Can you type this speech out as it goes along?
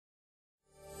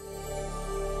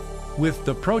With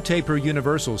the ProTaper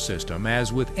universal system,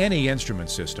 as with any instrument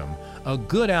system, a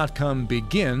good outcome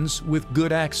begins with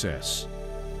good access.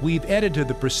 We've edited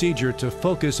the procedure to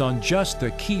focus on just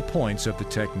the key points of the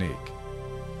technique.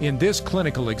 In this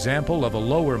clinical example of a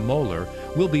lower molar,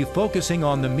 we'll be focusing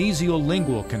on the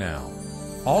mesiolingual canal.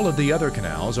 All of the other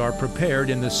canals are prepared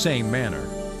in the same manner.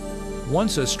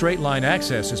 Once a straight line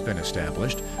access has been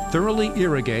established, thoroughly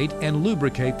irrigate and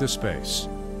lubricate the space.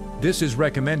 This is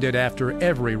recommended after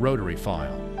every rotary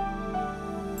file.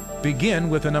 Begin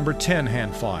with a number 10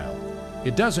 hand file.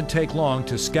 It doesn't take long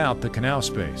to scout the canal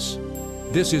space.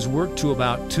 This is worked to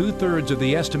about 2/3 of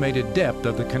the estimated depth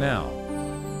of the canal.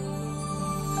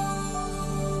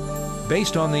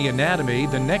 Based on the anatomy,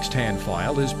 the next hand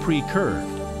file is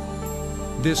pre-curved.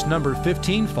 This number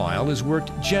 15 file is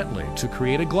worked gently to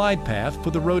create a glide path for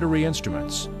the rotary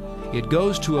instruments. It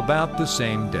goes to about the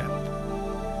same depth.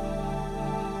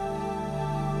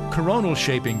 Coronal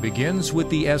shaping begins with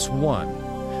the S1.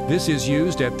 This is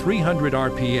used at 300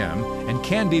 RPM and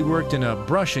can be worked in a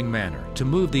brushing manner to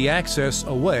move the axis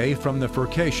away from the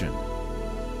furcation.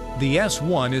 The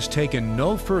S1 is taken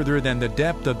no further than the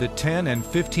depth of the 10 and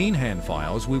 15 hand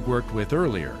files we worked with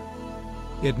earlier.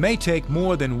 It may take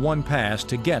more than one pass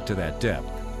to get to that depth.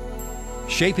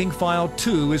 Shaping file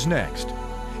 2 is next.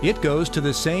 It goes to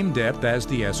the same depth as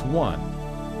the S1.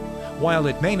 While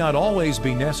it may not always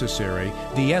be necessary,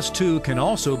 the S2 can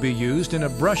also be used in a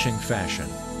brushing fashion.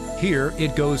 Here,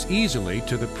 it goes easily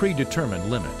to the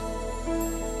predetermined limit.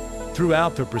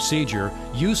 Throughout the procedure,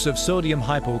 use of sodium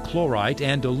hypochlorite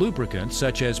and a lubricant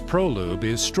such as ProLube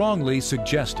is strongly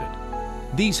suggested.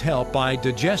 These help by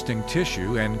digesting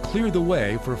tissue and clear the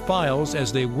way for files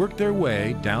as they work their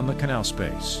way down the canal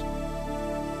space.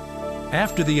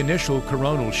 After the initial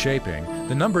coronal shaping,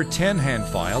 the number 10 hand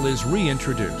file is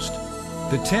reintroduced.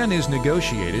 The 10 is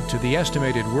negotiated to the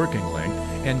estimated working length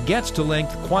and gets to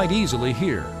length quite easily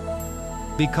here.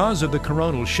 Because of the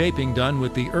coronal shaping done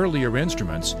with the earlier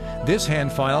instruments, this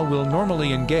hand file will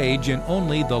normally engage in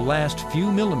only the last few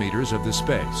millimeters of the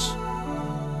space.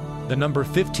 The number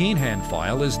 15 hand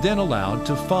file is then allowed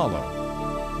to follow.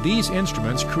 These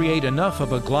instruments create enough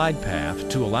of a glide path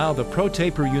to allow the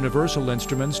ProTaper universal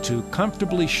instruments to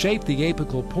comfortably shape the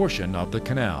apical portion of the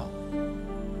canal.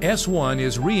 S1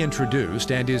 is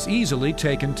reintroduced and is easily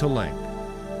taken to length.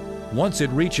 Once it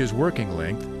reaches working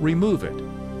length, remove it.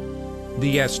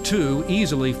 The S2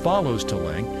 easily follows to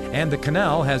length and the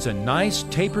canal has a nice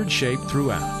tapered shape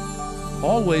throughout.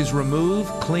 Always remove,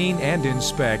 clean, and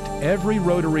inspect every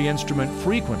rotary instrument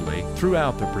frequently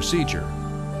throughout the procedure.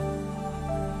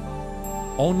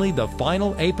 Only the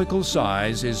final apical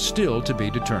size is still to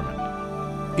be determined.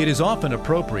 It is often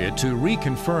appropriate to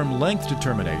reconfirm length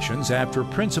determinations after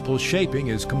principal shaping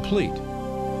is complete.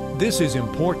 This is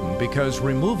important because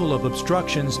removal of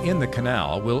obstructions in the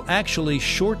canal will actually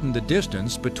shorten the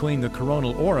distance between the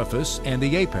coronal orifice and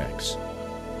the apex.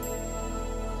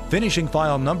 Finishing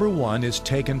file number 1 is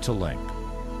taken to length.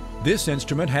 This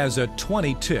instrument has a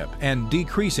 20 tip and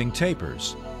decreasing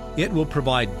tapers. It will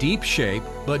provide deep shape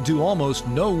but do almost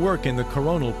no work in the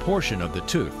coronal portion of the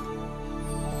tooth.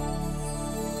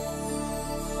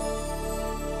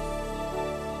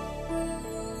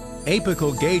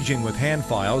 Apical gauging with hand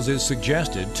files is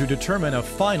suggested to determine a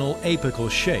final apical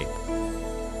shape.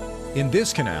 In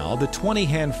this canal, the 20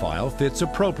 hand file fits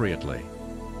appropriately.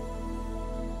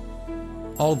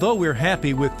 Although we're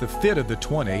happy with the fit of the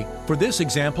 20, for this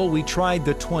example we tried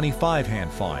the 25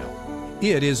 hand file.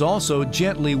 It is also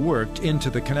gently worked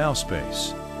into the canal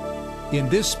space. In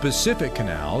this specific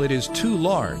canal, it is too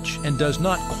large and does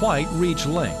not quite reach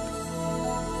length.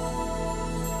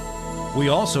 We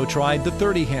also tried the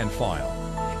 30 hand file.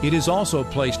 It is also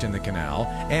placed in the canal,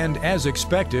 and as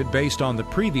expected based on the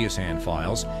previous hand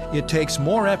files, it takes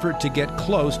more effort to get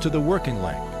close to the working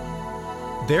length.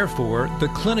 Therefore, the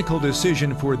clinical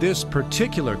decision for this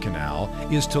particular canal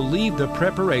is to leave the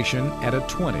preparation at a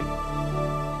 20.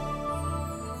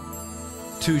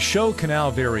 To show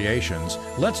canal variations,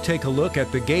 let's take a look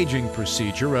at the gauging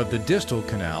procedure of the distal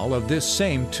canal of this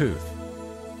same tooth.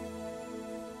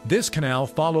 This canal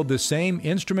followed the same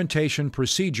instrumentation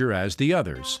procedure as the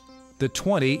others. The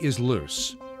 20 is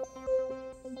loose.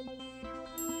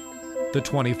 The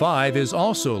 25 is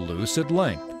also loose at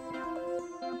length.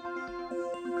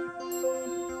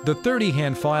 The 30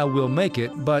 hand file will make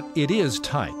it, but it is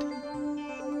tight.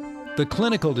 The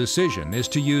clinical decision is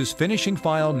to use finishing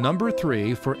file number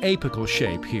 3 for apical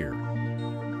shape here.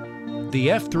 The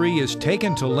F3 is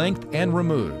taken to length and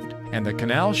removed, and the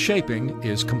canal shaping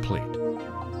is complete.